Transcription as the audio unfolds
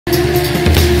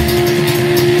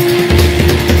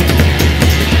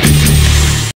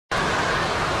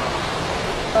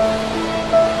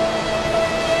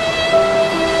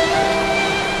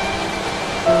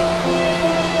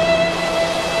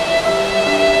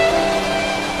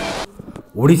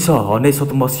उन्नीस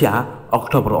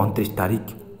अक्टोबर 29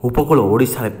 तारिख उपकूल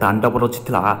ओडिशा तांडव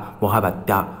रचिता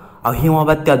महाबात्या आही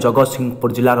महाबात्या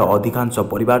जगतसिंहपुर जिलार अधिकांश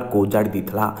परिवार को उजाड़ी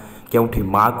देता केउठी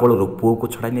माँ कोलू पुओ को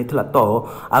छड़ाई नहीं तो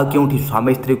आउ केउठी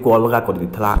स्वामी स्त्री को अलग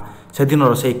कर से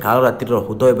दिन से काल रातिर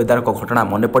हृदय वेदारक घटना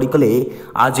मन पड़गले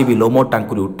आज भी लोमो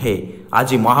टांकुरी उठे।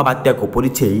 आज महाबात्या को पूरी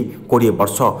 20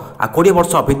 वर्ष आ 20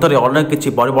 वर्ष भितर अनेक किसी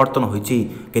परिवर्तन होती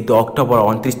किंतु अक्टोबर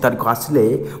 29 तारिख आसिले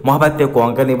महाबात्या को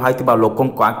अंगे निभाई लोकों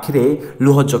आखिरे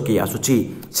लुह चकई आसुची।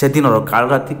 से दिन काल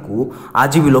राति को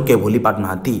आज भी लोके भूली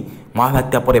पारना।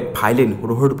 महाबात्या पर फाइलिन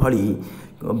हुड़हुड़ भली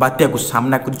बात्या को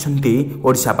सामना करिसेंती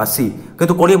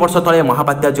किंतु 20 वर्ष तले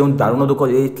महाबात्या जो दारुण दुख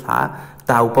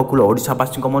ता उपकूल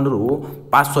ओडिशावासी मनरू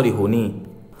पास सरी होनी।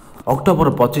 अक्टोबर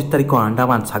 25 तारिख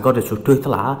अंडमान सागर में सृष्टि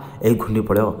होता यह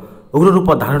घूर्णिझड़ उग्र रूप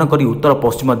धारण कर उत्तर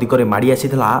पश्चिम दिगरे माड़ी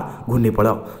आसीला। घूर्णिझड़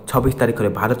 26 तारिख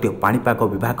में भारतीय पाणीपाग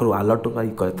विभाग अलर्ट जारी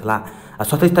करथिला।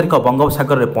 27 तारिख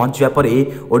बंगोपसागर में पहुंचा पर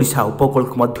ओडिशा उपकूल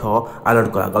को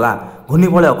अलर्ट करागला।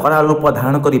 घूर्णिझड़ कराल रूप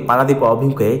धारण कर पारादीप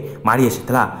अभिमुखे माड़ी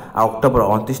आसीला। अक्टोबर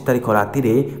 29 तारिख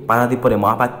राति पारादीप में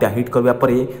महाबात्या हिट करने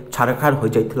पर छारखाड़ हो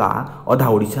जाता अधा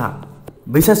ओडिशा।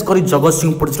 विशेषकर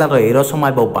जगतसिंहपुर जिलार एरसमा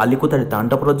और बालिकुदारे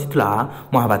तांडव रचिता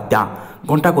महाबात्या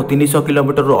घंटा को 300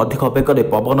 किलोमीटर अधिक बेगर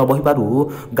पवन बहिबारू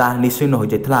गाँ निश्चिन्न हो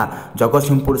जाता।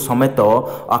 जगतसिंहपुर समेत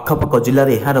आखपाख जिले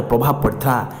में यार प्रभाव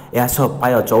पड़ता। यह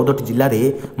प्राय 14टी जिले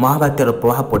में महाबात्यार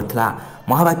प्रभाव पड़ता।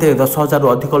 महाबात्या 10,000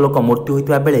 अधिक लोक मृत्यु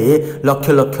होता बेले लक्ष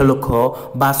लक्ष लोक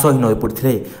बासहीन हो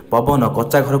पड़ते। पवन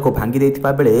कच्चा घर को भांगी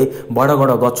देता बेले बड़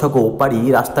बड़ गछ को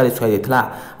उपाड़ी रास्तार शुआ।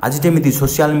 आज जमी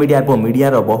सोशल मीडिया और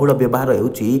मीडियार बहुल व्यवहार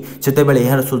होते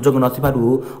यार सुजोग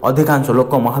नथिबारु अधिकांश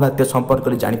लोक महाबात्या संपर्क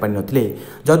में जापारि नथिले।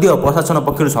 जदिओ प्रशासन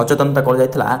पक्षर सचेतनता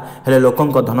कर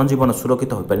लोकों धन जीवन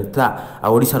सुरक्षित हो पारा।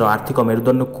 ओडिशार आर्थिक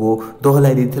मेरुदंड को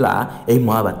दोहलाई देता यह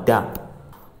महाबात्या।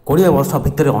 20 वर्ष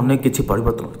भितर अनेक किसी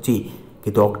परिवर्तन होती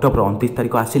किंतु अक्टोबर 29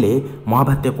 तारिख आसिले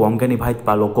महाबात्या को अंगे निभाई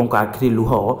लोकों आखिरी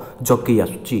लुह जकई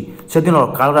आसुची। से दिन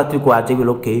काल रात्रि को आज भी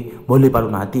लोके भूली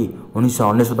पारना।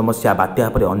 1999 बात्या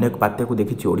पर अनेक बात्या को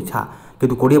देखी ओडिशा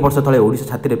किंतु 20 वर्ष तले ओडिशा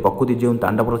छाती प्रकृति जो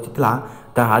तांडव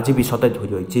रचिता आज भी सतेज हो।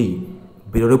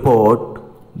 Bureau report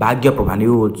Bhagyaprabha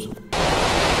news.